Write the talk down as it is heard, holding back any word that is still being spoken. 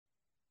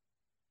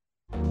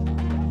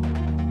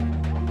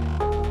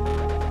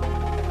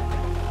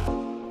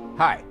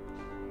Hi,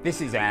 this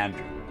is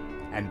Andrew,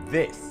 and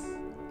this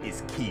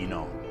is Keen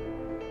On,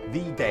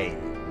 the daily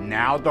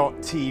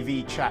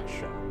now.tv chat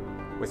show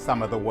with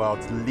some of the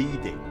world's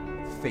leading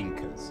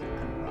thinkers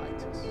and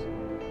writers.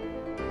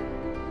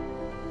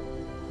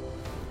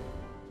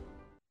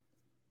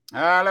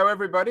 Hello,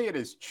 everybody. It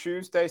is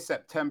Tuesday,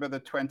 September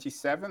the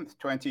 27th,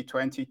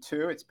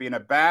 2022. It's been a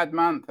bad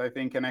month, I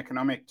think, in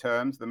economic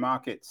terms. The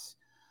markets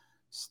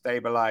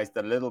stabilized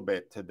a little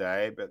bit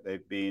today, but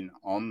they've been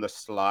on the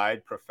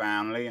slide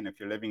profoundly. And if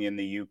you're living in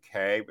the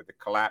UK, with the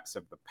collapse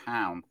of the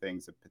pound,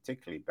 things are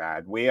particularly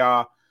bad. We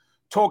are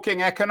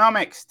talking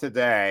economics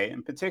today,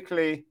 and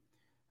particularly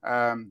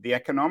the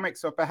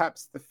economics or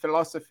perhaps the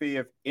philosophy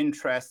of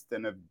interest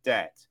and of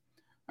debt.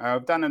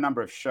 I've done a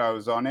number of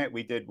shows on it.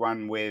 We did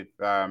one with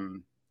a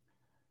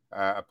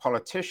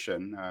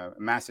politician,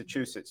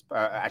 Massachusetts,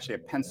 actually a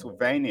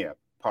Pennsylvania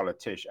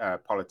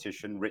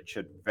politician,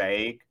 Richard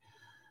Vague,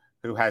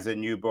 who has a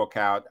new book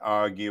out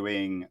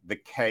arguing the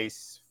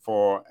case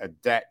for a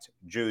debt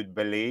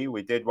jubilee.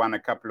 We did one a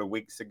couple of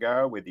weeks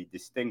ago with the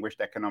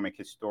distinguished economic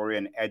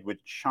historian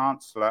Edward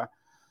Chancellor,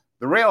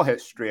 The Real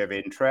History of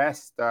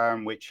Interest,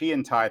 which he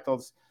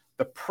entitles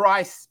The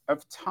Price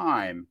of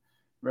Time.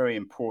 Very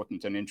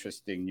important and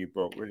interesting new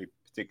book. Really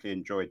particularly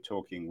enjoyed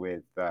talking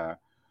with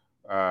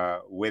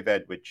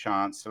Edward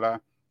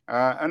Chancellor.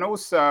 And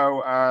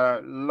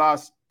also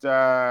last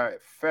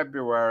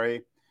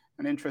February,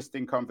 an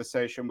interesting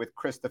conversation with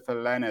Christopher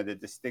Leonard, a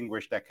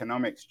distinguished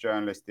economics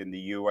journalist in the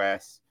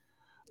US,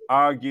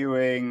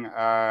 arguing,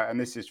 and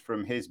this is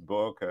from his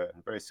book, a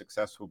very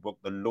successful book,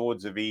 The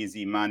Lords of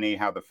Easy Money,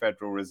 How the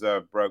Federal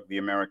Reserve Broke the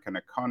American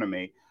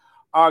Economy,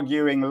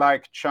 arguing,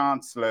 like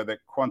Chancellor, that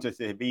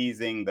quantitative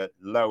easing, that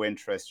low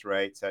interest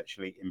rates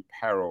actually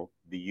imperil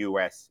the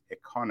US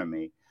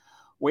economy.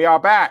 We are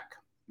back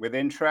with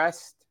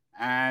interest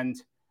and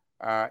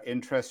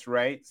interest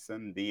rates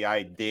and the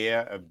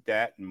idea of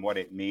debt and what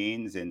it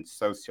means in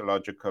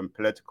sociological and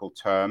political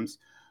terms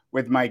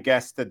with my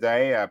guest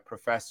today, a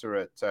professor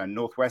at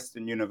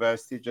Northwestern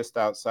University just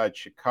outside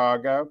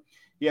Chicago.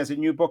 He has a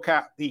new book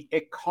out, The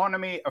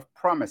Economy of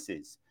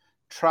Promises,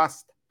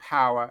 Trust,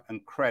 Power,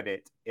 and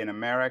Credit in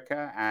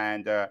America.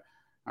 And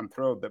I'm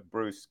thrilled that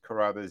Bruce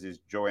Carruthers is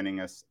joining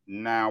us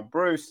now.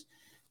 Bruce,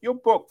 your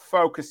book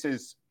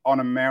focuses on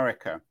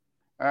America.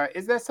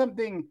 Is there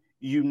something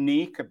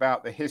unique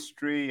about the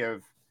history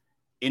of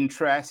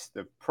interest,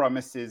 of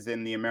promises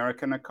in the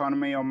American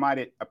economy, or might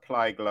it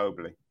apply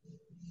globally?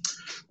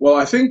 Well,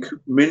 I think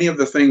many of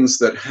the things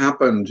that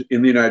happened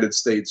in the United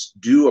States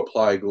do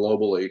apply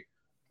globally,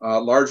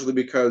 largely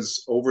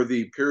because over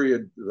the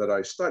period that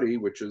I study,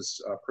 which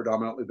is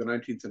predominantly the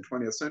 19th and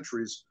 20th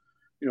centuries,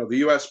 the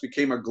U.S.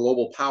 became a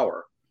global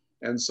power.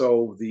 And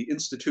so the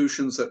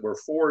institutions that were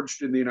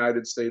forged in the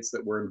United States,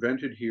 that were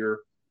invented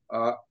here,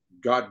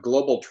 got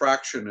global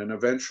traction, and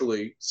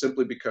eventually,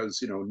 simply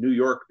because New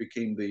York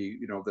became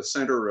the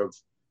center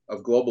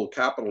of global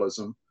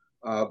capitalism,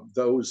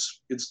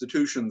 those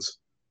institutions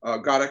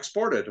got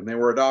exported and they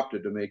were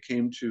adopted and they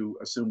came to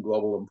assume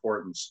global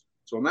importance.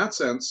 So in that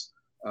sense,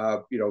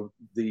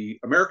 the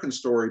American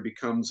story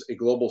becomes a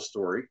global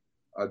story,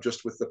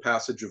 just with the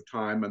passage of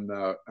time and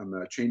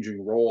the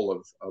changing role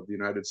of the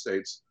United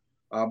States.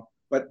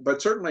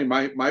 But certainly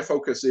my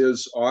focus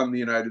is on the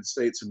United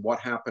States and what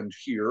happened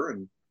here,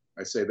 and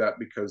I say that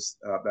because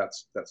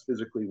that's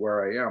physically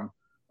where I am.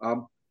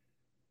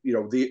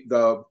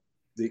 The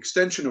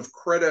extension of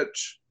credit,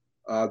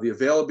 the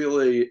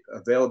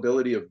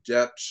availability of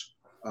debt.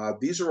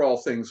 These are all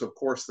things, of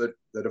course, that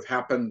have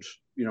happened,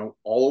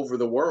 all over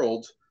the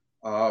world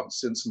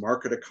since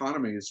market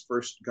economies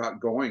first got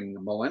going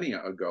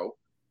millennia ago.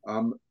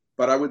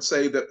 But I would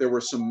say that there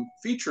were some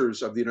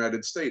features of the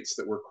United States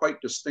that were quite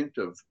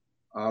distinctive,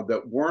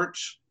 that weren't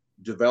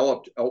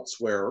developed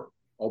elsewhere,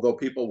 although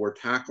people were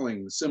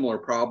tackling similar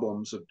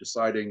problems of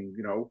deciding,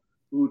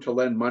 who to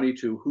lend money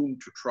to, whom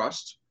to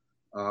trust.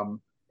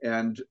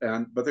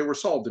 But they were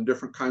solved in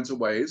different kinds of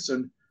ways.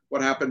 And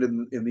what happened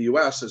in the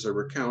US, as I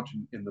recount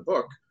in the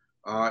book,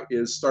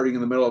 is starting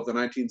in the middle of the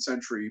 19th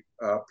century,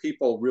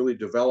 people really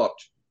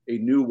developed a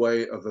new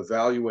way of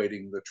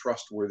evaluating the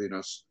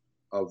trustworthiness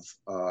of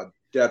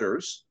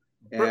debtors.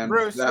 And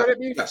Bruce, would it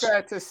be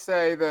fair to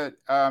say that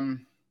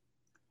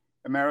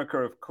America,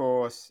 of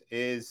course,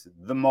 is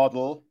the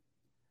model,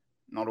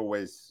 not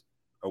always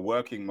a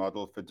working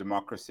model, for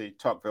democracy?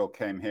 Tocqueville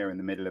came here in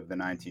the middle of the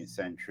 19th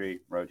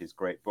century, wrote his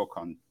great book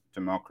on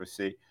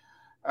democracy.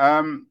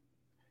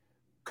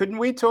 Couldn't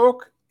we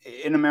talk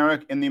in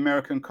the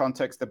American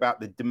context about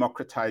the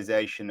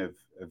democratization of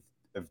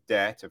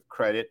debt, of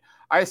credit?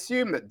 I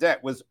assume that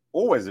debt was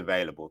always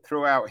available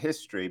throughout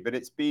history, but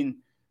it's been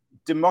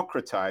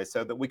democratized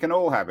so that we can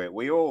all have it.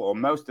 We all, or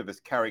most of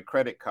us, carry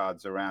credit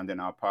cards around in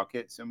our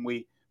pockets, and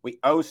we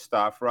owe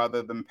stuff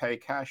rather than pay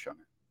cash on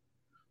it.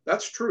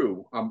 That's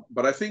true.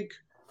 But I think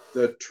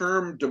the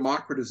term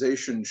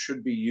democratization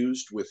should be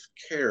used with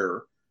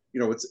care.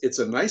 It's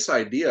a nice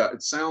idea.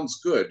 It sounds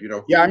good.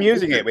 Yeah, I'm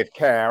using it with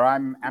care.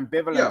 I'm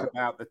ambivalent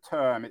about the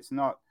term. It's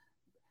not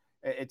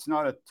it's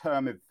not a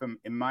term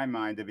in my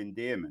mind of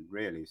endearment,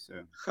 really.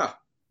 So, huh.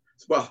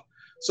 Well,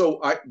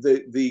 so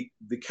the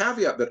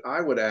caveat that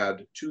I would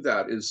add to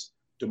that is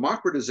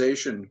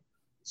democratization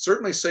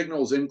certainly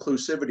signals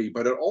inclusivity,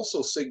 but it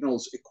also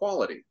signals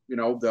equality. You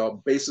know, the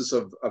basis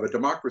of a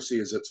democracy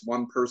is it's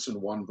one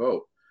person, one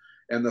vote.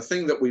 And the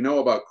thing that we know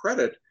about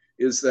credit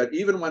is that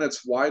even when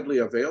it's widely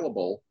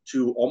available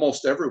to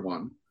almost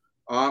everyone,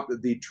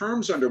 the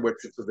terms under which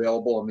it's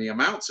available and the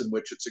amounts in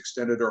which it's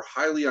extended are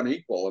highly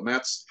unequal. And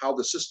that's how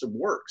the system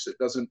works. It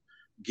doesn't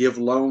give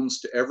loans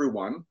to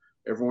everyone.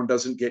 Everyone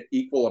doesn't get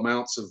equal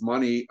amounts of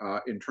money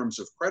in terms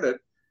of credit.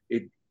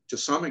 To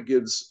some, it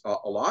gives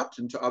a lot,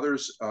 and to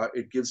others,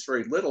 it gives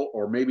very little,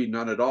 or maybe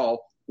none at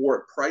all, or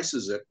it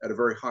prices it at a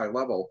very high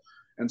level.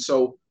 And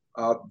so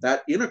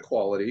that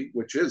inequality,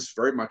 which is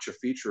very much a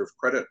feature of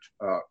credit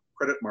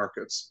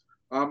markets,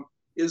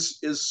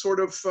 is sort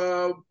of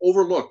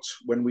overlooked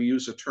when we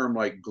use a term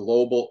like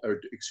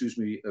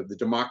the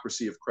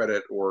democracy of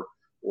credit or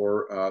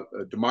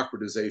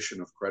democratization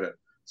of credit.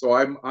 So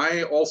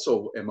I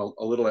also am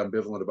a little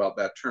ambivalent about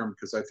that term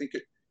because I think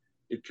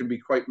it can be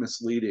quite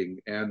misleading.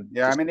 And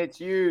yeah, I mean,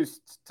 it's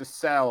used to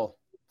sell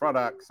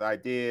products,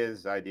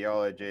 ideas,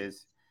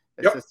 ideologies.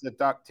 It's yep. a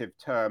seductive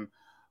term.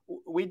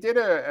 We did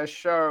a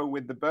show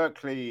with the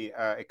Berkeley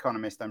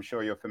economist. I'm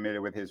sure you're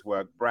familiar with his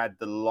work, Brad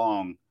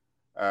DeLong,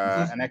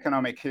 an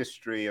economic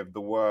history of the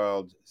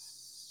world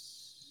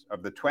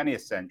of the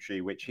 20th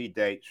century, which he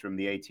dates from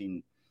the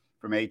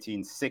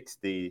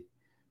 1860,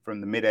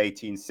 from the mid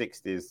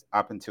 1860s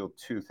up until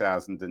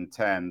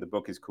 2010. The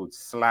book is called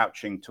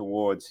Slouching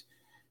Towards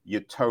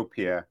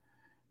Utopia.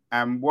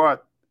 And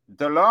what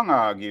DeLong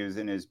argues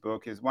in his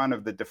book is one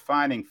of the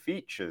defining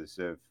features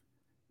of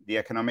the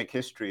economic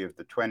history of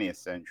the 20th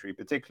century,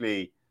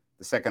 particularly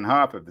the second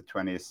half of the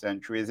 20th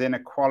century, is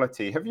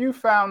inequality. Have you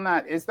found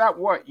that? Is that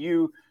what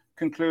you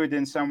conclude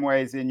in some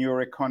ways in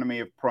your Economy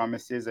of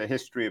Promises, a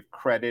history of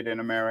credit in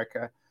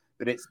America,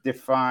 that it's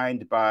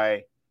defined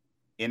by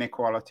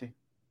inequality?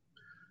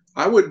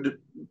 I would,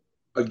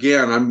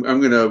 again, I'm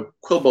going to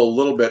quibble a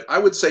little bit. I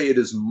would say it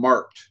is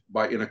marked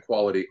by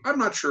inequality. I'm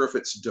not sure if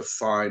it's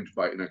defined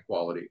by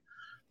inequality.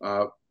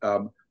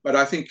 But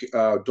I think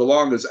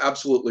DeLong is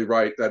absolutely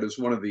right. That is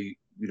one of the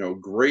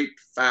great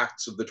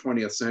facts of the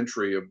 20th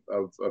century,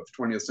 of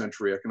 20th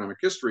century economic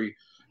history,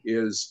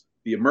 is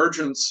the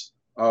emergence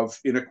of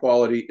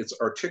inequality, its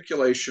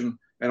articulation,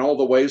 and all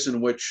the ways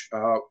in which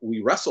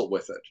we wrestle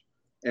with it.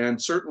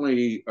 And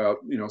certainly,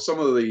 some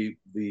of the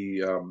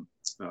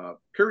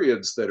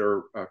periods that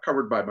are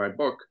covered by my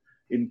book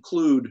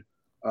include,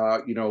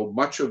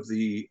 much of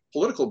the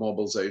political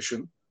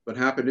mobilization that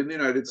happened in the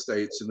United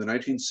States in the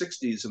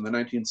 1960s and the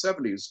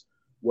 1970s,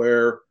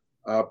 where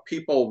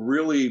people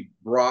really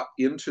brought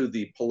into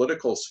the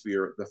political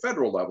sphere at the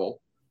federal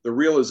level the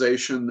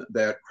realization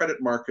that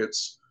credit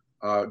markets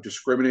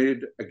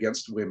discriminated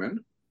against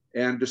women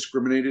and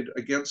discriminated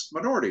against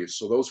minorities.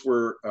 So those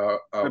were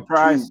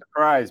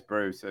surprise,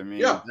 Bruce. I mean,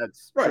 yeah,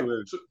 that's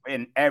true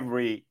in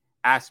every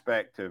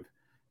aspect of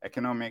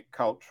economic,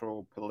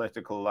 cultural,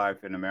 political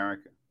life in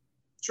America.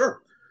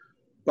 Sure.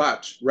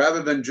 But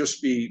rather than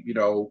just be,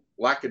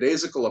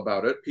 lackadaisical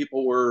about it,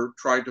 people were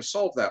trying to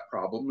solve that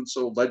problem. And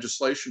so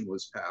legislation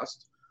was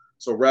passed.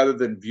 So rather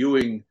than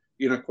viewing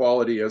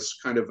inequality as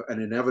kind of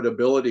an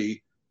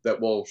inevitability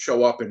that will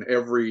show up in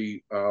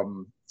every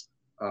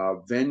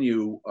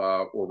venue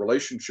or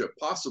relationship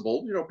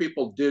possible,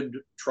 people did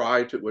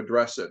try to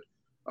address it.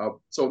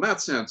 So in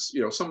that sense,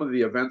 some of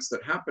the events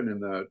that happened in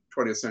the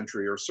 20th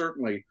century are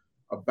certainly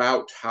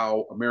about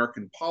how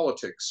American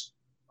politics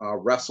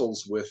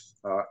wrestles with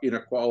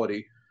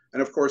inequality.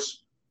 And of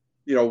course,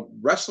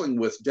 wrestling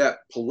with debt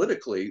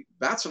politically,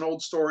 that's an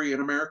old story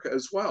in America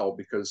as well,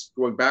 because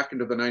going back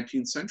into the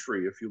 19th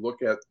century, if you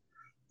look at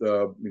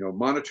the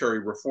monetary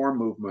reform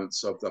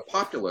movements of the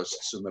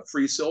populists and the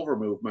free silver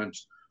movement,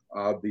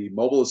 the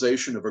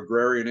mobilization of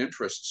agrarian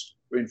interests,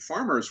 I mean,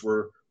 farmers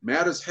were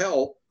mad as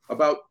hell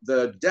about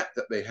the debt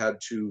that they had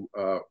to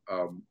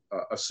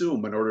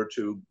assume in order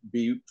to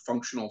be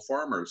functional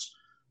farmers.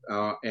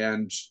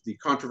 And the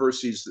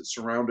controversies that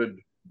surrounded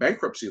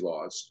bankruptcy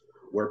laws,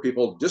 where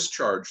people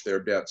discharged their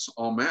debts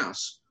en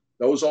masse,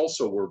 those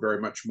also were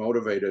very much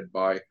motivated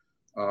by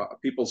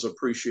people's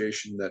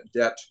appreciation that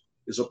debt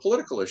is a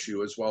political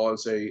issue as well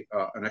as an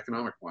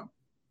economic one.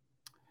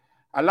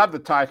 I love the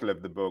title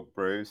of the book,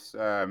 Bruce,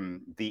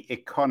 The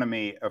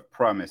Economy of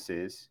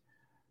Promises.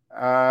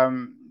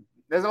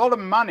 There's a lot of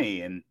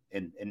money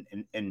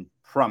in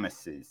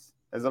promises.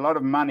 There's a lot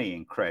of money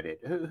in credit.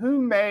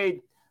 Who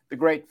made the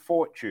great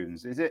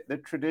fortunes? Is it the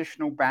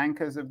traditional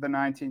bankers of the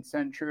 19th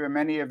century, or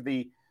many of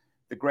the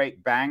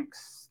great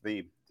banks,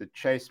 the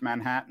Chase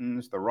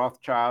Manhattans, the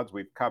Rothschilds?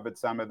 We've covered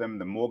some of them,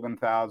 the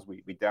Morgenthals.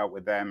 We dealt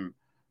with them,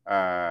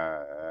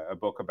 a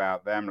book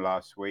about them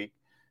last week.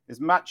 Is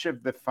much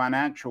of the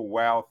financial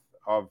wealth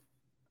of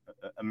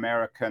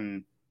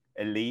American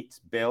elites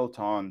built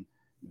on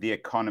the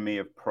economy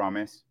of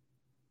promise?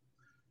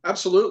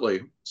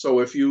 Absolutely. So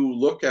if you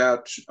look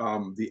at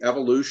the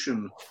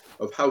evolution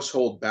of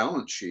household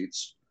balance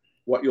sheets,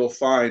 what you'll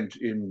find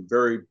in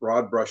very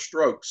broad brush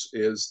strokes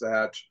is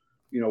that,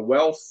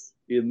 wealth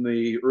in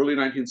the early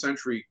 19th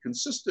century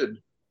consisted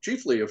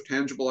chiefly of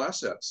tangible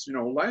assets,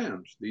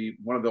 land,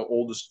 one of the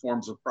oldest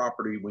forms of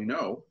property we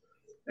know.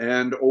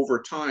 And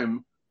over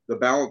time, the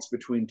balance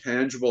between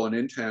tangible and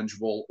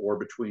intangible, or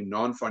between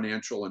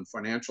non-financial and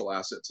financial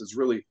assets, has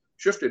really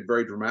shifted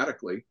very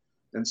dramatically.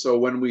 And so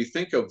when we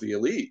think of the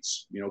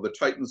elites, the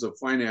titans of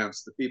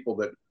finance, the people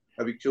that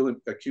have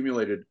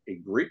accumulated a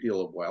great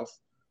deal of wealth,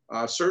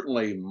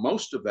 certainly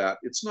most of that,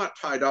 it's not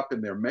tied up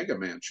in their mega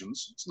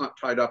mansions. It's not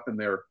tied up in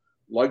their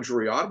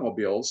luxury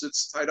automobiles.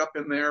 It's tied up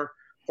in their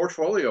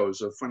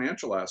portfolios of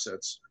financial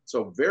assets.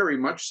 So very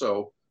much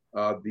so,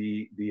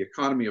 the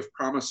economy of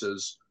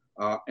promises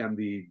and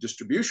the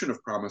distribution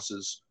of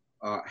promises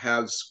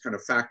has kind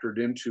of factored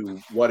into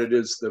what it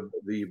is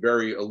the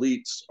very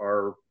elites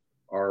are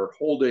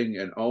holding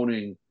and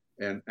owning,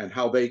 and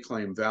how they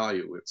claim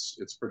value.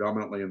 It's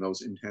predominantly in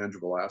those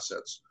intangible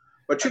assets.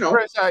 But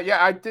Chris,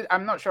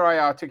 I'm not sure I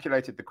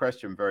articulated the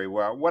question very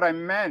well. What I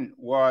meant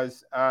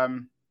was,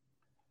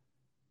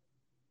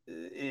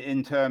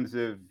 in terms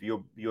of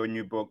your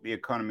new book, The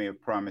Economy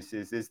of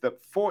Promises, is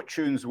that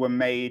fortunes were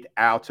made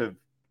out of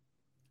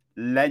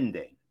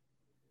lending.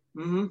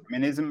 Mm-hmm. I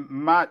mean, isn't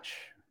much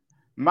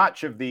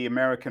of the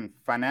American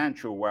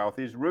financial wealth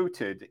is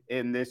rooted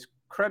in this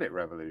credit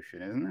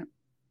revolution, isn't it?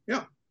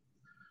 Yeah.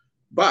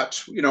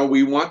 But,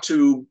 we want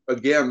to,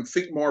 again,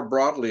 think more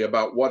broadly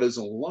about what is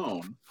a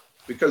loan,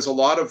 because a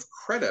lot of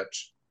credit,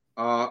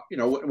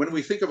 when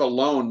we think of a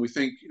loan, we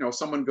think,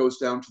 someone goes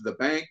down to the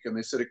bank and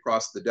they sit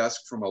across the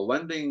desk from a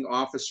lending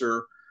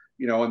officer,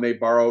 and they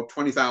borrow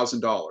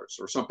 $20,000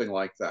 or something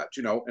like that,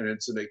 and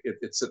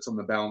it sits on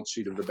the balance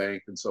sheet of the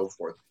bank and so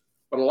forth.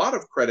 But a lot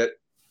of credit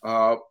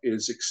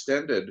is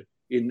extended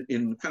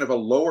in kind of a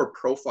lower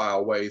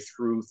profile way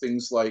through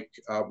things like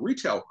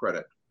retail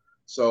credit.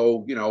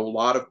 So, a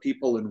lot of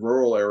people in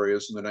rural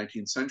areas in the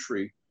 19th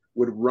century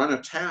would run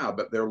a tab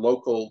at their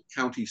local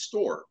county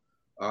store.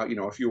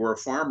 If you were a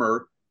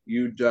farmer,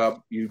 you'd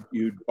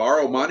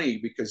borrow money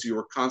because you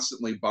were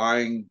constantly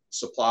buying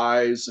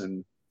supplies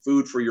and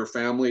food for your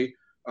family,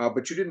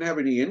 but you didn't have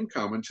any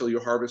income until you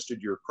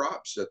harvested your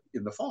crops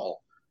in the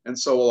fall. And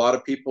so a lot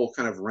of people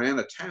kind of ran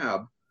a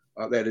tab.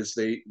 That is,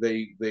 they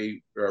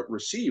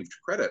received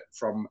credit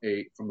from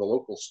the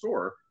local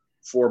store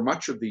for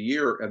much of the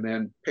year, and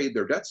then paid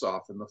their debts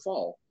off in the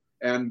fall.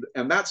 And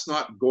that's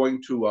not going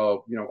to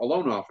a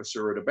loan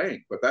officer at a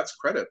bank, but that's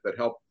credit that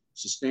helped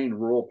sustain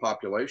rural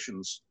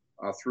populations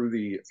through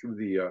the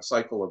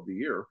cycle of the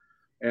year.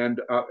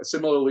 And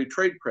similarly,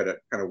 trade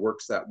credit kind of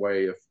works that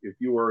way. If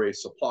you were a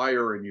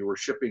supplier and you were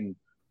shipping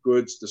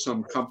goods to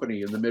some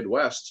company in the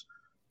Midwest,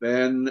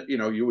 then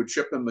you would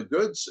ship them the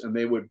goods, and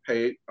they would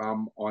pay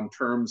on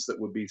terms that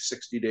would be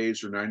 60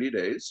 days or 90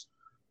 days.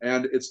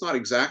 And it's not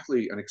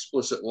exactly an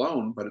explicit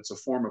loan, but it's a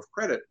form of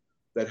credit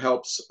that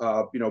helps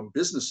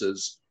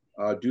businesses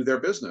do their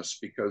business,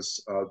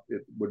 because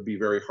it would be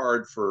very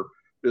hard for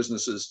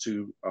businesses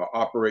to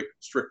operate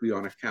strictly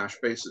on a cash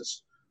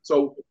basis.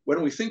 So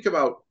when we think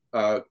about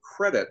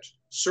credit,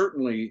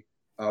 certainly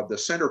the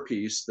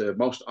centerpiece, the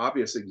most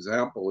obvious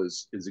example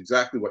is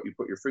exactly what you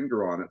put your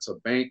finger on. It's a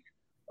bank,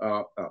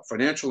 a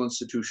financial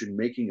institution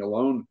making a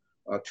loan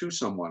to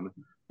someone.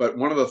 But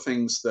one of the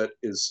things that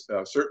is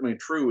certainly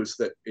true is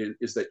that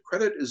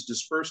credit is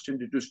dispersed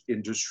and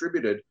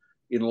distributed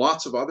in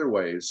lots of other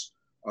ways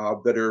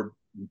that are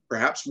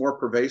perhaps more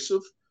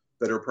pervasive,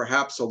 that are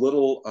perhaps a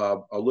little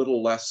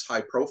less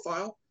high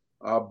profile,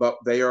 but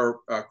they are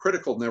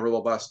critical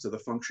nevertheless to the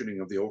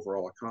functioning of the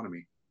overall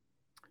economy.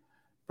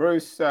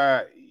 Bruce,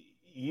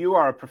 you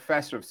are a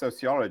professor of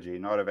sociology,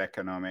 not of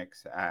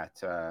economics, at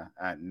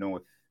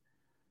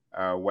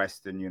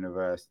Northwestern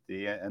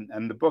University,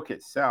 and the book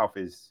itself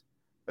is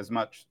as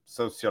much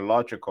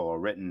sociological, or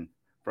written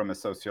from a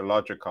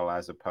sociological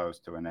as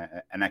opposed to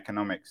an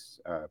economics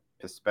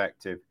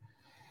perspective.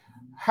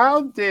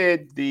 How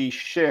did the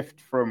shift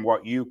from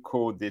what you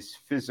called this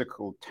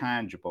physical,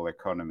 tangible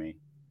economy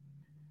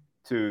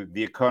to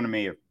the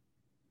economy of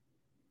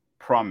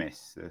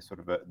promise, sort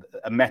of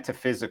a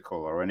metaphysical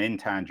or an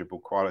intangible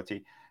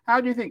quality,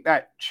 how do you think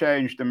that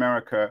changed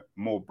America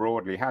more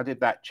broadly? How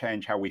did that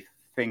change how we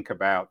think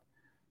about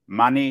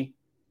money,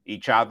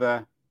 each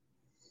other,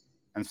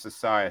 and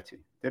society?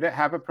 Did it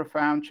have a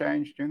profound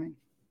change, do you think?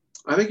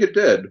 I think it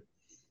did.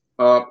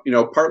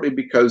 Partly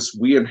because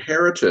we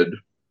inherited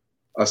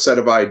a set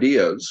of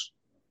ideas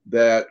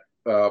that,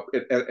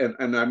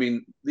 and I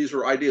mean, these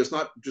are ideas,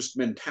 not just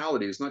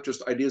mentalities, not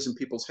just ideas in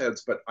people's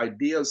heads, but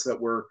ideas that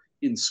were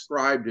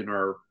inscribed in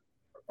our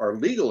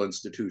legal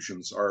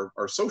institutions,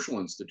 our social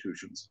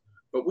institutions.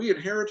 But we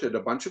inherited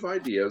a bunch of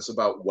ideas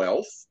about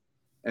wealth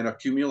and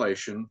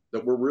accumulation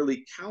that were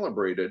really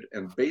calibrated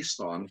and based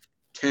on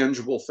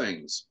tangible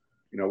things.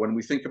 When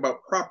we think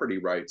about property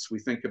rights, we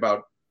think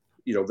about,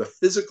 the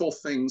physical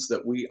things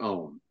that we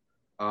own.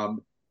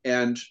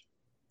 And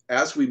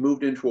as we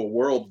moved into a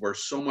world where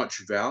so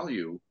much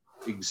value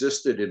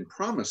existed in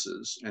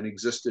promises and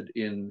existed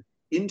in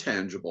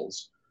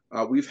intangibles,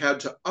 we've had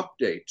to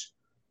update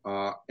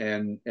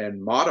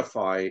and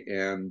modify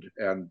and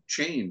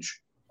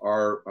change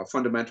our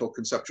fundamental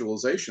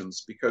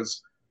conceptualizations,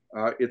 because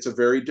it's a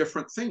very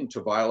different thing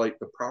to violate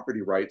the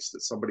property rights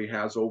that somebody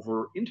has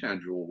over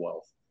intangible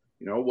wealth.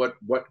 You know,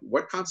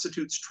 what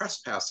constitutes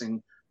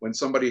trespassing when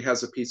somebody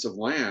has a piece of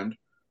land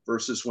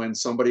versus when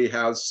somebody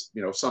has,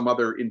 you know, some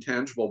other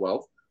intangible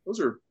wealth? Those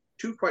are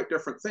two quite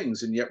different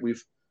things, and yet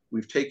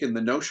we've taken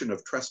the notion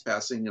of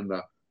trespassing and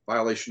the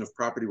violation of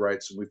property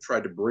rights, and we've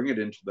tried to bring it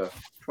into the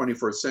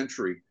 21st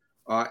century.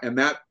 And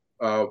that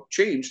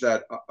change,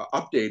 that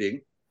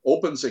updating,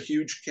 opens a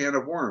huge can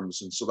of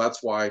worms. And so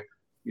that's why,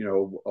 you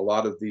know, a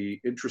lot of the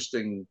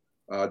interesting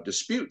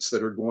disputes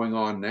that are going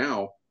on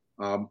now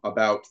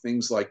about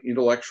things like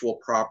intellectual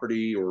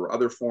property or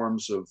other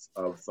forms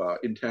of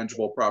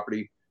intangible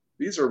property,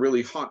 these are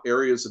really hot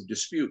areas of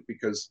dispute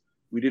because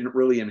we didn't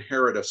really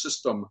inherit a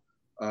system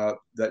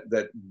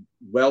that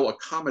well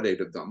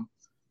accommodated them.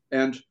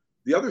 And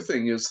the other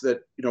thing is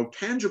that, you know,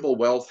 tangible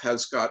wealth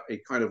has got a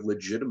kind of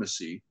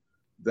legitimacy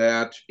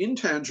that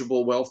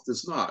intangible wealth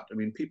does not. I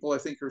mean, people, I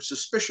think, are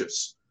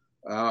suspicious.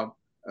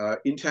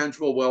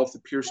 Intangible wealth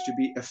appears to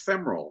be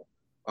ephemeral.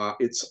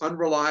 It's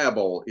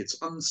unreliable. It's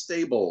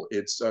unstable.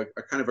 It's a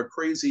kind of a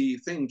crazy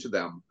thing to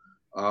them.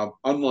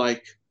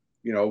 Unlike,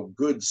 you know,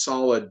 good,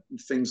 solid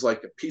things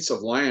like a piece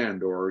of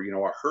land or, you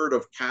know, a herd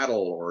of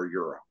cattle or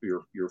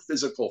your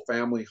physical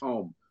family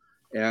home.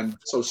 And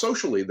so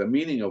socially, the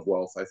meaning of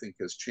wealth, I think,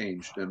 has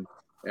changed,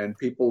 and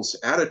people's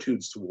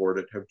attitudes toward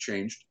it have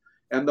changed.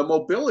 And the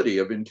mobility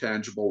of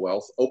intangible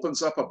wealth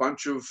opens up a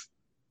bunch of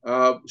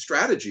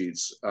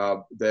strategies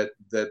that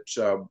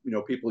you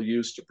know, people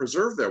use to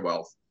preserve their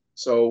wealth.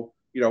 So,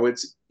 you know,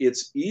 it's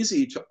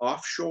easy to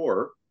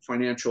offshore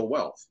financial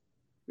wealth.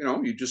 You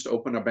know, you just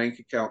open a bank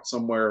account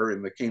somewhere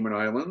in the Cayman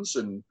Islands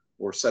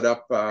or set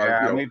up.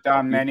 Yeah, you know, we've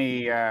done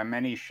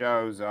many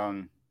shows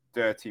on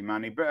dirty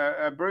money.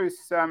 But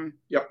Bruce,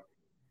 yep.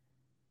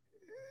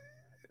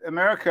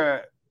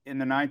 America in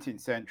the 19th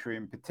century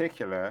in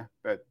particular,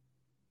 but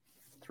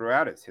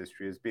throughout its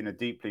history, has been a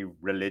deeply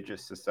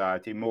religious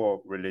society,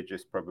 more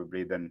religious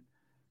probably than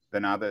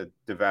other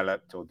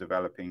developed or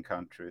developing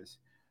countries.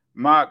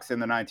 Marx in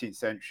the 19th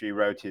century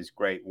wrote his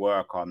great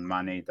work on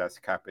money, Das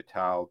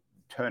Kapital,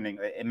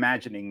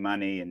 imagining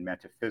money in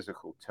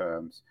metaphysical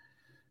terms.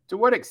 To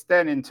what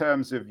extent, in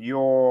terms of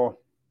your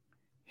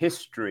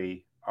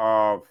history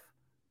of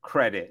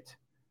credit,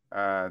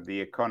 the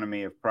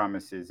economy of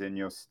promises in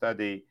your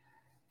study,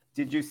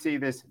 did you see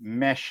this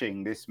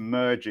meshing, this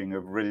merging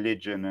of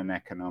religion and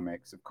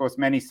economics? Of course,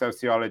 many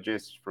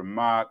sociologists from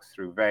Marx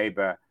through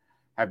Weber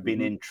have been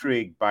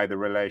intrigued by the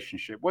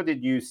relationship. What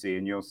did you see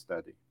in your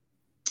study?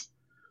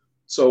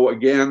 So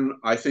again,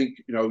 I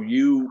think, you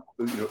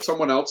know,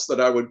 someone else that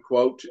I would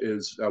quote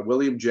is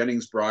William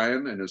Jennings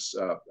Bryan and his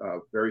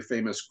very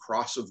famous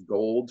Cross of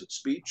Gold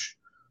speech.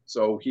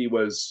 So he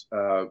was,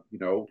 you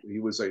know, he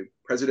was a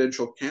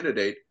presidential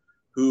candidate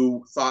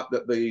who thought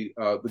that the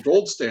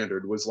gold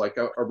standard was like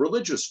a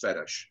religious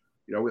fetish.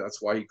 You know,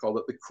 that's why he called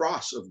it the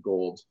cross of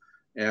gold.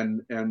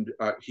 And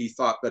he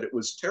thought that it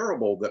was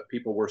terrible that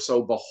people were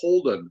so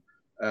beholden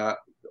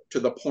to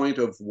the point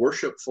of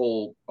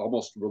worshipful,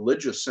 almost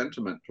religious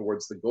sentiment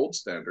towards the gold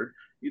standard.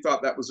 He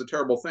thought that was a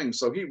terrible thing.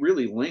 So he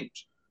really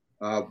linked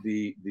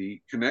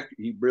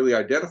he really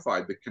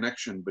identified the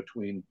connection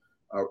between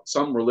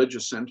some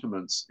religious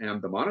sentiments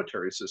and the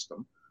monetary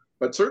system.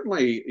 But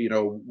certainly, you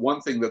know,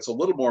 one thing that's a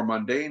little more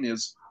mundane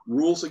is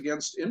rules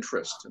against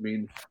interest. I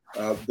mean,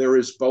 there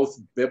is both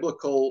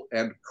biblical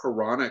and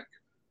Quranic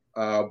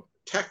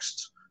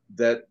text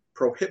that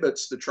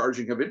prohibits the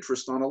charging of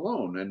interest on a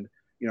loan. And,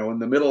 you know, in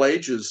the Middle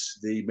Ages,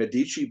 the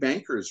Medici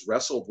bankers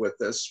wrestled with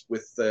this,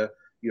 with the,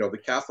 you know, the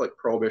Catholic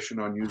prohibition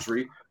on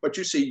usury. But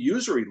you see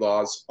usury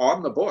laws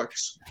on the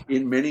books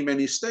in many,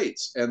 many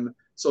states. And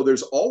so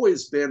there's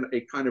always been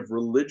a kind of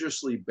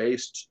religiously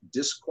based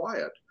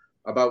disquiet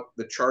about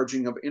the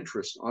charging of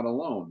interest on a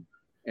loan.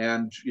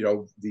 And, you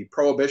know, the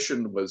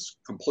prohibition was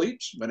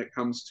complete when it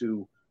comes to,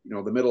 you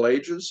know, the Middle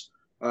Ages.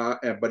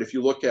 But if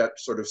you look at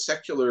sort of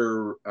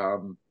secular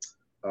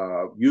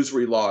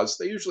usury laws,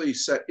 they usually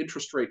set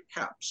interest rate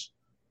caps.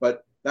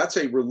 But that's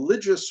a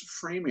religious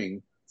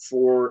framing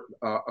for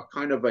a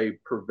kind of a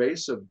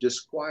pervasive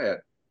disquiet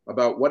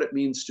about what it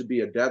means to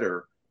be a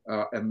debtor,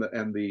 and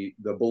the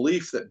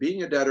belief that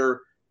being a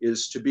debtor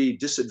is to be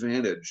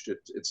disadvantaged.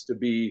 It's to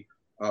be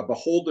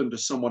beholden to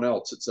someone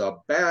else. It's a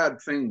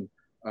bad thing,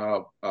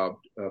 a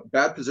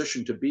bad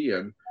position to be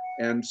in.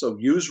 And so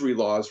usury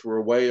laws were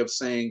a way of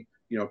saying,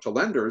 you know, to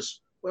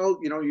lenders, well,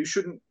 you know, you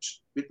shouldn't,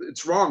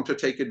 it's wrong to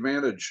take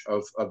advantage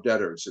of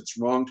debtors. It's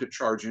wrong to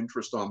charge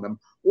interest on them,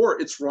 or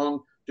it's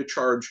wrong to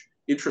charge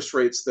interest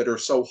rates that are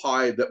so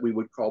high that we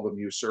would call them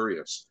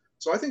usurious.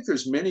 So I think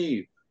there's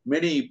many,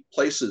 many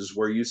places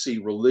where you see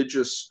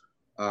religious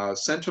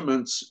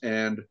sentiments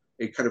and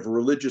a kind of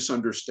religious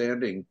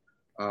understanding,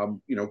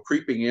 you know,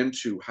 creeping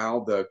into how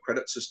the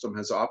credit system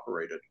has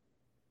operated.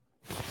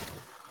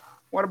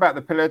 What about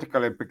the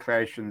political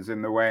implications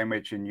in the way in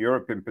which, in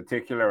Europe in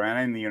particular, and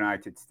in the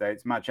United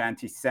States, much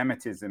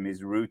anti-Semitism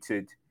is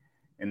rooted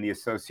in the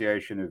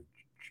association of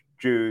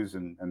Jews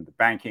and the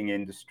banking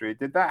industry.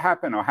 Did that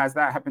happen, or has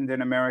that happened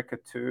in America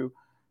too?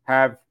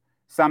 Have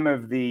some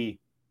of the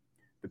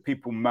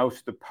people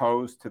most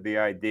opposed to the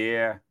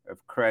idea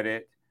of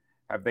credit,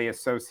 have they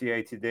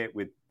associated it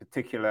with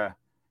particular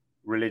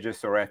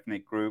religious or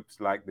ethnic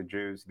groups like the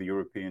Jews, the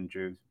European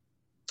Jews?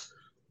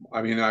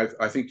 I mean,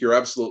 I think you're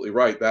absolutely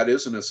right. That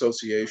is an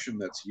association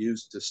that's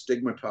used to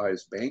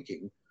stigmatize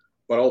banking,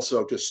 but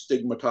also to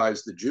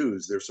stigmatize the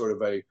Jews. There's sort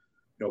of a,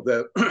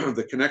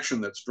 the connection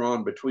that's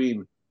drawn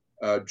between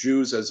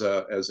Jews as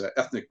a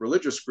ethnic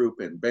religious group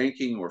in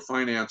banking or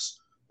finance.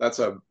 That's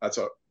a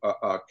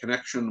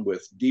connection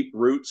with deep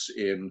roots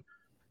in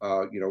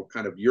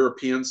kind of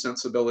European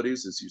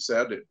sensibilities, as you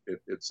said.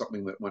 It's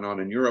something that went on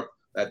in Europe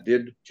that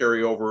did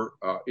carry over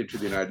into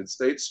the United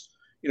States.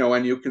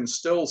 And you can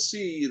still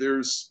see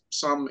there's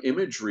some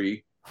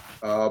imagery,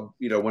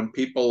 when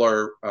people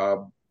are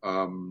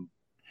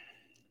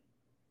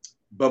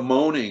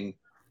bemoaning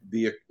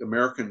the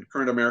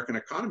current American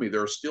economy,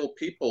 there are still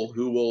people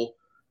who will,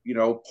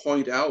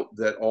 point out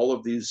that all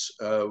of these,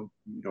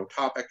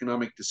 top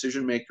economic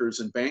decision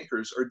makers and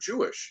bankers are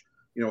Jewish,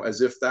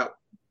 as if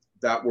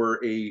that were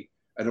an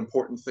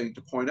important thing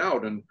to point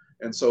out.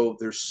 And so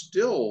there's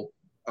still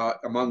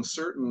among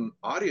certain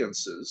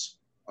audiences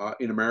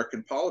in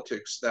American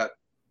politics that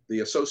the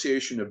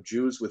association of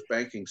Jews with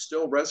banking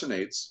still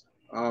resonates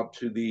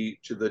to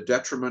the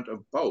detriment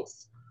of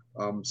both.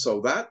 So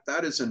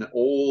that is an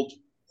old,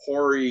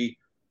 hoary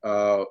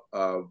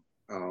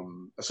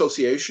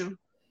association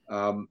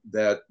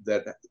that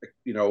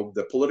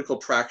the political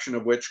traction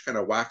of which kind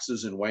of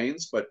waxes and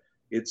wanes, but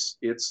it's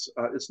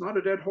not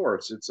a dead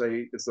horse. It's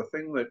a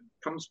thing that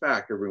comes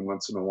back every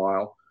once in a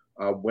while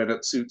when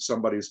it suits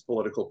somebody's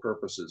political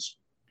purposes.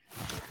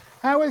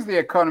 How has the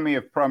economy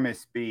of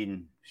promise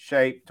been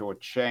shaped or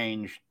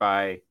changed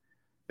by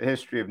the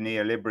history of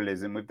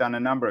neoliberalism? We've done a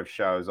number of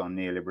shows on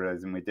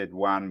neoliberalism. We did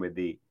one with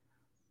the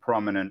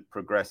prominent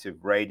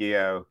progressive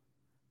radio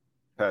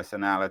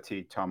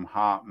personality, Thom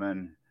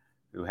Hartmann,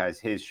 who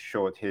has his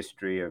short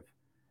history of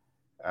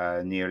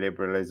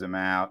neoliberalism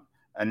out.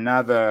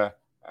 Another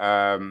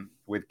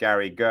with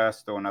Gary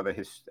Gerstle, another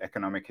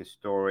economic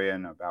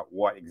historian, about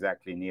what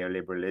exactly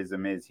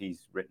neoliberalism is.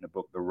 He's written a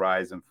book, The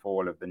Rise and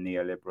Fall of the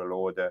Neoliberal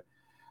Order.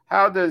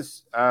 How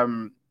does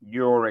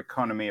your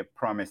economy of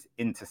promise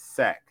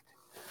intersect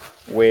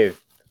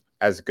with,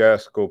 as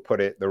Gerstle put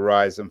it, the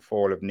rise and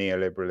fall of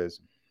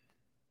neoliberalism?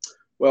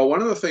 Well,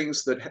 one of the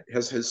things that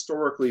has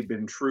historically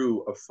been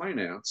true of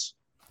finance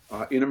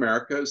in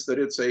America is that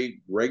it's a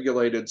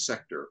regulated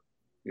sector.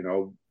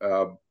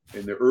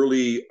 In the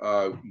early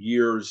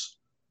years,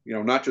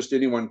 not just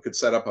anyone could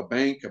set up a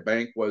bank. A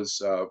bank was,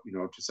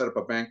 to set up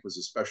a bank was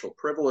a special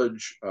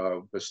privilege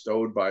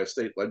bestowed by a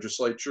state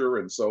legislature.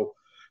 And so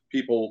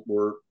people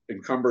were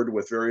encumbered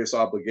with various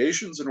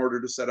obligations in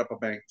order to set up a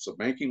bank. So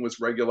banking was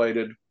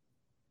regulated.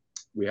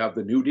 We have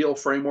the New Deal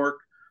framework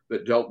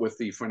that dealt with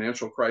the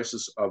financial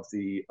crisis of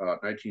the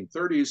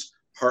 1930s,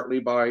 partly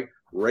by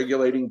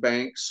regulating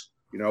banks,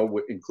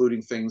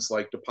 including things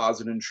like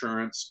deposit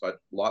insurance, but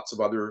lots of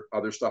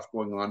other stuff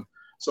going on.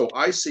 So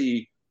I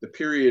see the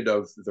period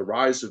of the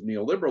rise of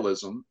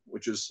neoliberalism,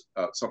 which is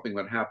something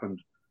that happened,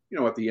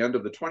 at the end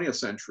of the 20th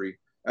century,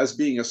 as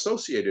being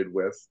associated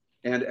with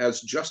and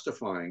as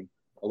justifying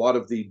a lot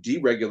of the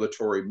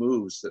deregulatory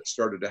moves that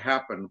started to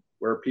happen,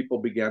 where people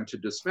began to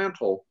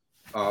dismantle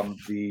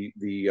the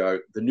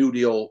New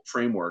Deal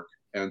framework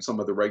and some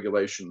of the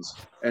regulations.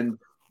 And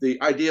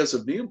the ideas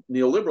of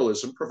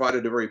neoliberalism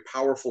provided a very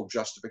powerful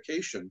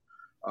justification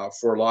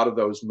for a lot of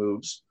those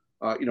moves.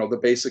 The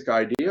basic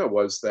idea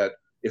was that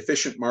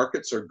efficient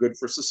markets are good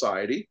for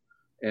society,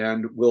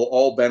 and we'll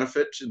all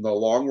benefit in the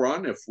long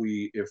run if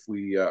we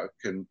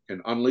can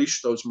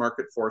unleash those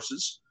market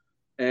forces.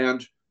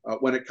 And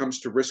when it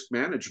comes to risk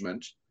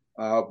management,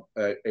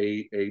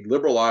 a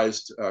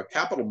liberalized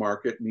capital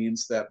market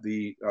means that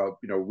the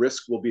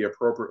risk will be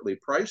appropriately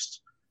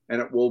priced,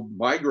 and it will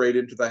migrate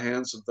into the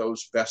hands of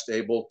those best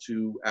able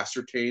to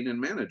ascertain and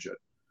manage it,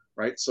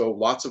 right? So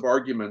lots of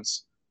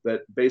arguments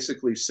that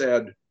basically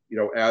said,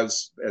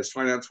 as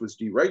finance was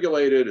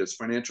deregulated, as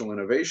financial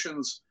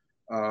innovations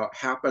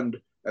happened,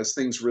 as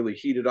things really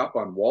heated up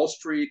on Wall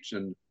Street,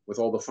 and with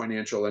all the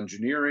financial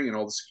engineering and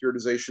all the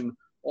securitization,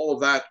 all of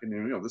that,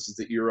 and this is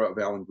the era of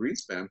Alan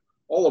Greenspan.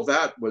 All of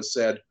that was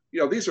said,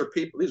 these are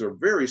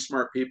very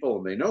smart people,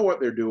 and they know what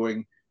they're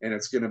doing, and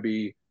it's going to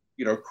be,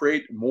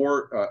 create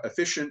more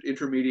efficient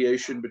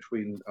intermediation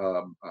between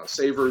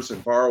savers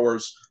and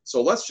borrowers.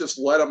 So let's just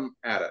let them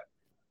at it.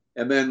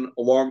 And then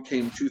along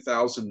came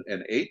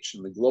 2008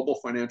 and the global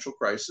financial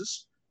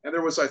crisis. And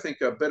there was, I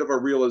think, a bit of a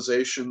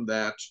realization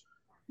that,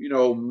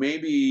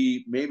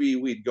 maybe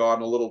we'd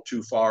gone a little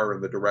too far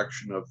in the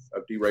direction of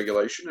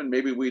deregulation, and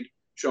maybe we'd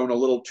shown a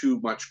little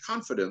too much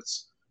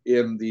confidence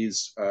in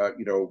these,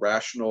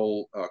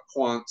 rational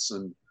quants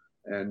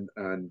and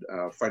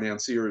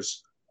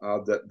financiers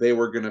that they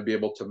were going to be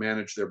able to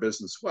manage their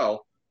business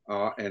well.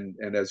 And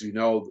as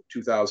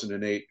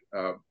 2008,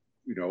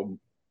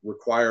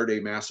 required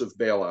a massive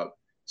bailout.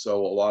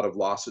 So a lot of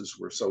losses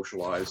were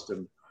socialized,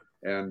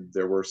 and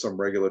there were some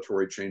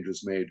regulatory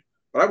changes made.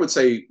 But I would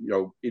say,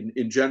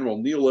 in general,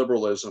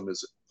 neoliberalism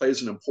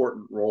plays an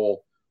important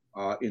role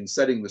in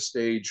setting the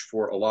stage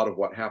for a lot of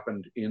what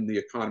happened in the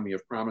economy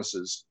of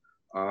promises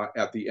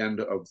at the end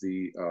of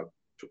the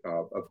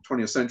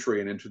 20th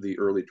century and into the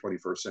early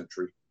 21st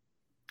century.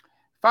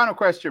 Final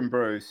question,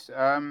 Bruce.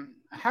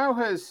 How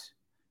has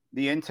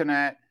the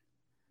internet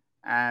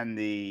and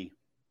the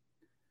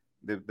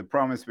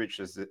promise, which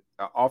is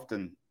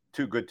often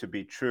too good to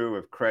be true,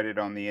 of credit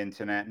on the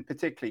internet, and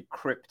particularly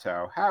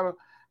crypto,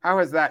 how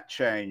has that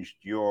changed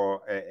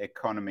your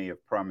economy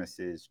of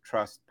promises,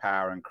 trust,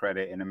 power, and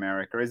credit in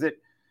America? Is it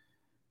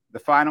the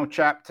final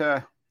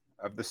chapter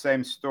of the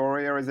same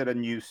story, or is it a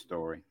new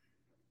story?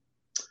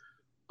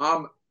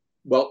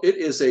 Well, it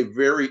is a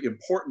very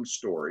important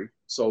story.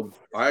 So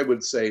I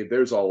would say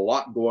there's a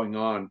lot going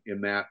on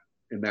in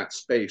that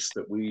space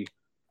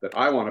that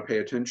I want to pay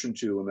attention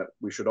to, and that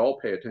we should all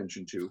pay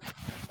attention to.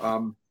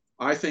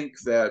 I think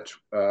that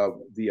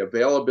the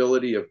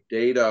availability of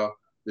data,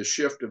 the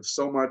shift of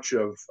so much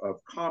of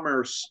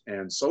commerce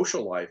and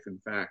social life, in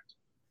fact,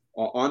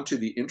 onto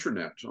the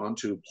internet,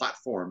 onto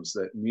platforms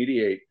that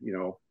mediate,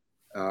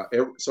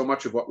 so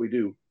much of what we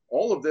do.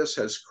 All of this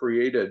has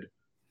created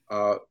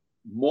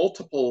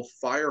multiple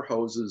fire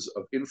hoses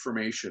of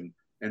information,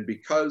 and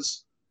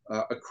because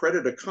a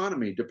credit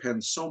economy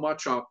depends so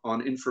much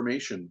on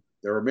information,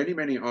 there are many,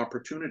 many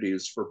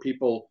opportunities for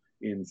people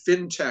in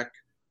fintech,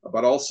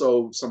 but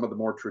also some of the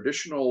more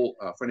traditional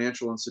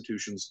financial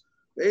institutions.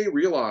 They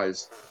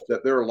realize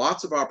that there are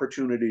lots of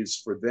opportunities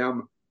for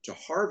them to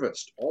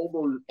harvest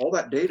all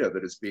that data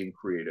that is being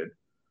created,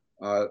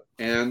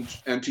 and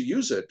to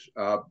use it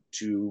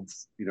to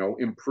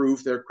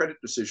improve their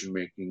credit decision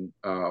making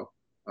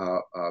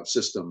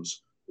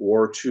systems,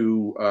 or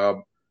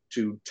to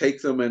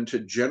take them and to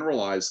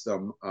generalize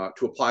them,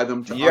 to apply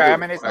them to other I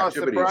mean, it's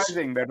activities. not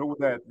surprising that all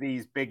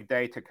these big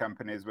data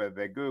companies, whether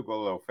they're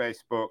Google or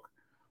Facebook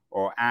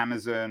or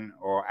Amazon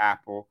or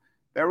Apple,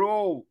 they're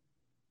all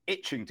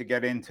itching to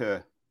get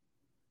into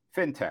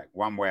fintech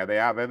one way or the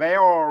other. They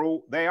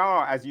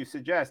are, as you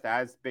suggest,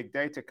 as big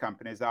data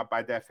companies are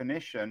by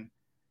definition,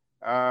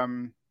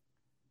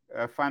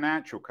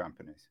 financial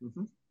companies.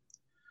 Mm-hmm.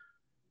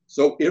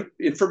 So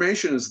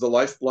information is the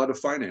lifeblood of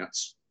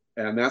finance,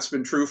 and that's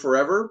been true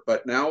forever,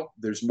 but now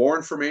there's more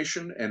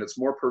information, and it's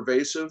more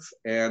pervasive,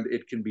 and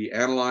it can be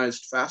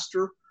analyzed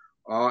faster,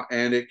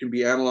 and it can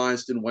be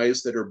analyzed in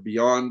ways that are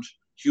beyond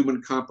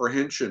human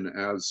comprehension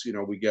as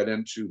we get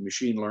into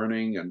machine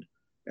learning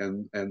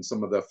and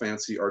some of the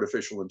fancy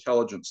artificial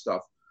intelligence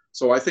stuff.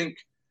 So I think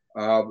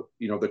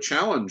the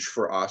challenge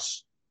for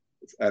us,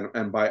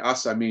 and by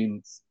us I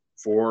mean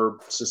for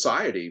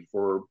society,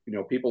 for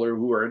people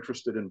who are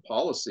interested in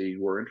policy,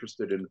 who are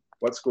interested in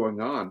what's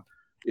going on,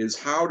 is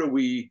how do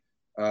we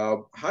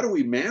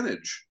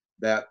manage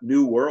that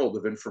new world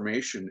of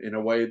information in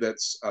a way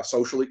that's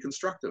socially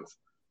constructive?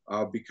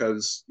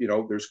 Because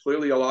there's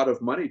clearly a lot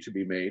of money to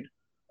be made,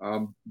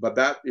 but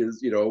that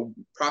is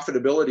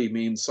profitability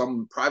means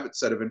some private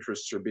set of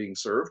interests are being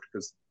served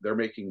because they're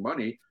making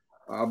money,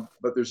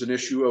 but there's an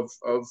issue of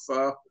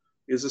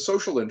is a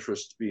social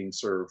interest being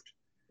served?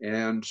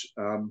 And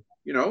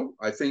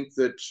I think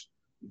that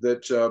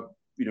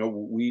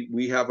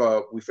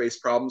we face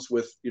problems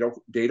with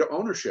data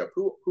ownership.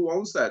 Who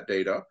owns that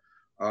data?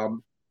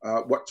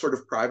 What sort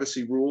of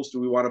privacy rules do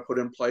we want to put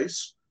in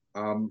place?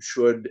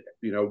 Should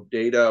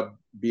data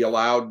be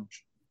allowed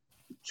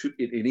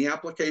in any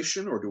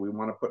application, or do we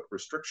want to put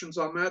restrictions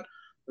on that?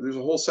 There's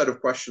a whole set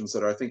of questions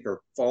that I think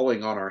are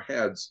falling on our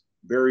heads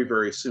very,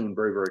 very soon,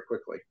 very, very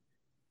quickly.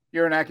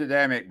 You're an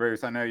academic,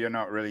 Bruce. I know you're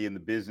not really in the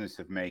business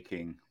of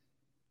making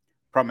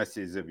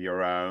promises of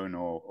your own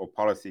or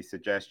policy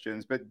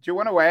suggestions, but do you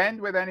want to end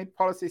with any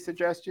policy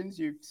suggestions?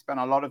 You've spent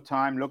a lot of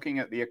time looking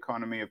at the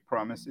economy of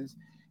promises.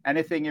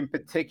 Anything in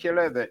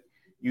particular that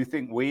you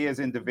think we as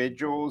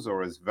individuals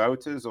or as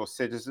voters or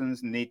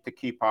citizens need to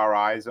keep our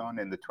eyes on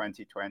in the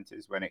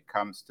 2020s when it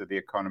comes to the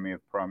economy of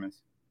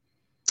promise?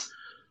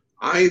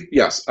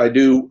 Yes, I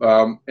do.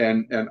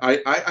 And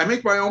I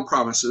make my own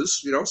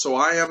promises, so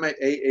I am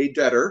a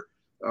debtor.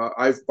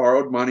 I've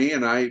borrowed money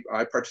and I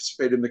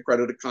participate in the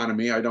credit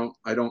economy. I don't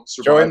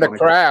survive. Join the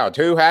crowd.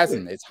 Who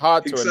hasn't? It's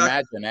hard Exactly. to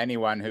imagine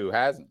anyone who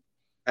hasn't.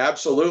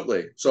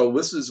 Absolutely. So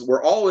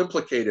we're all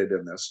implicated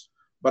in this.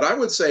 But I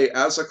would say,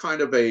 as a kind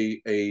of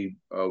a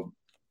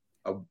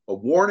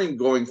warning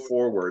going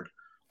forward,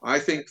 I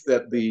think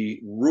that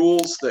the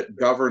rules that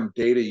govern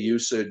data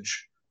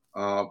usage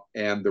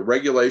and the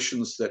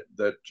regulations that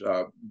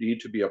need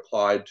to be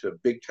applied to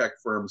big tech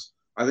firms,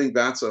 I think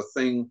that's a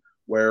thing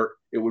where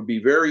it would be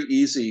very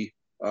easy,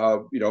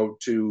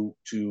 to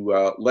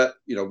let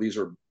these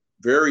are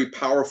very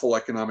powerful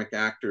economic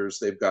actors.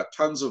 They've got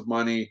tons of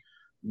money,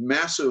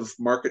 massive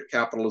market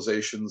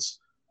capitalizations.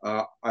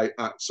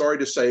 I'm sorry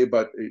to say,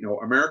 but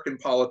American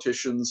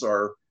politicians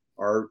are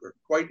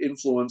quite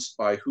influenced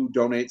by who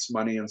donates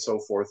money and so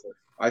forth.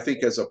 I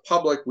think as a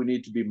public, we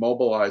need to be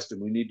mobilized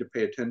and we need to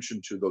pay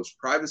attention to those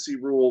privacy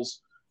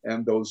rules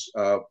and those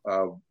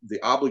the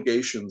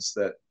obligations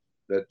that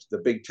the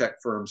big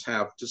tech firms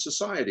have to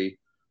society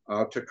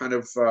to kind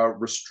of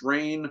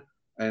restrain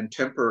and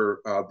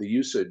temper the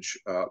usage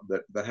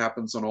that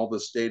happens on all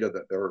this data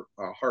that they're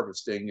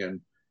harvesting and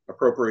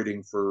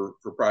appropriating for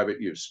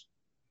private use.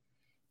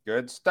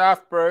 Good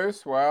stuff,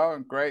 Bruce. Well,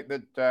 great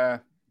that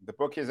the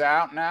book is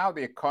out now,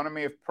 The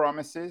Economy of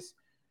Promises,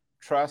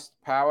 Trust,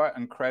 Power,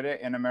 and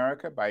Credit in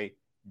America by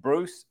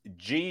Bruce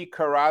G.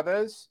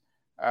 Carruthers.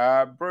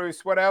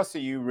 Bruce, what else are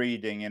you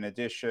reading in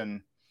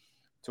addition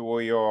to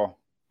all your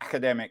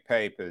academic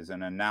papers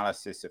and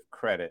analysis of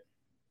credit?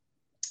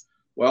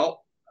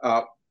 Well,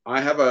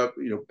 I have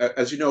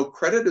as you know,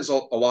 credit is a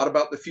lot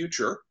about the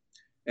future.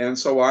 And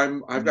so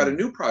I've got a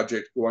new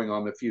project going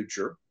on the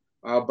future,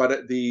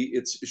 but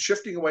it's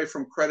shifting away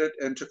from credit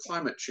and to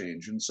climate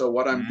change. And so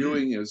what I'm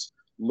doing is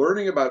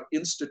learning about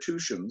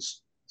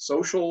institutions,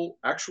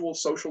 actual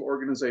social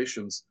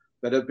organizations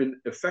that have been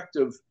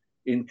effective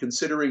in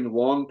considering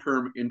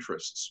long-term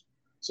interests.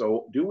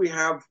 So do we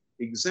have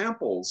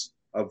examples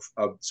of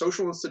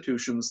social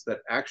institutions that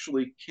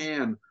actually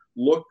can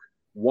look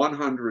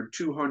 100,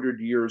 200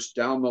 years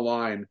down the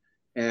line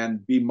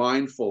and be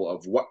mindful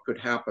of what could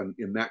happen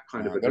in that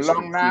kind of a distant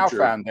future? The Long Now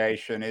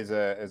Foundation is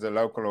a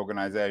local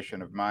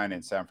organization of mine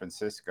in San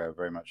Francisco,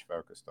 very much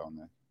focused on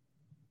this.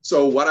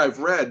 So what I've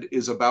read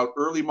is about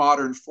early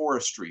modern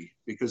forestry,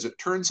 because it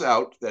turns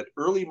out that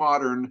early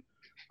modern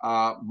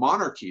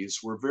monarchies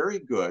were very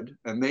good,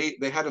 and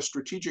they had a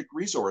strategic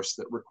resource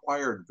that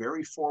required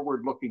very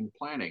forward-looking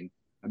planning,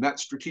 and that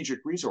strategic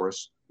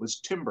resource was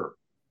timber.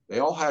 They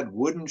all had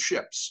wooden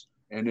ships,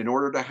 and in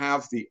order to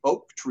have the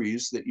oak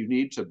trees that you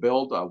need to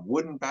build a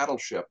wooden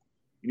battleship,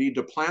 you need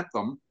to plant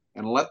them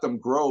and let them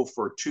grow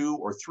for 200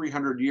 or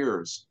 300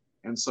 years.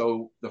 And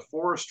so the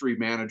forestry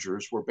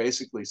managers were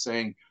basically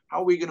saying,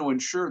 how are we going to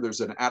ensure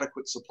there's an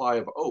adequate supply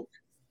of oak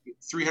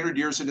 300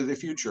 years into the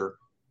future?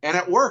 And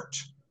it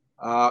worked.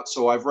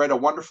 So I've read a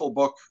wonderful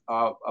book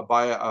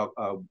by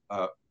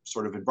a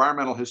sort of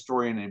environmental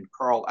historian named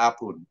Carl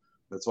Apun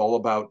that's all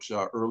about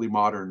early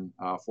modern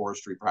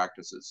forestry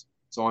practices.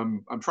 So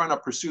I'm trying to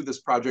pursue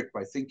this project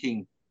by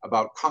thinking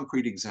about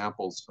concrete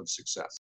examples of success.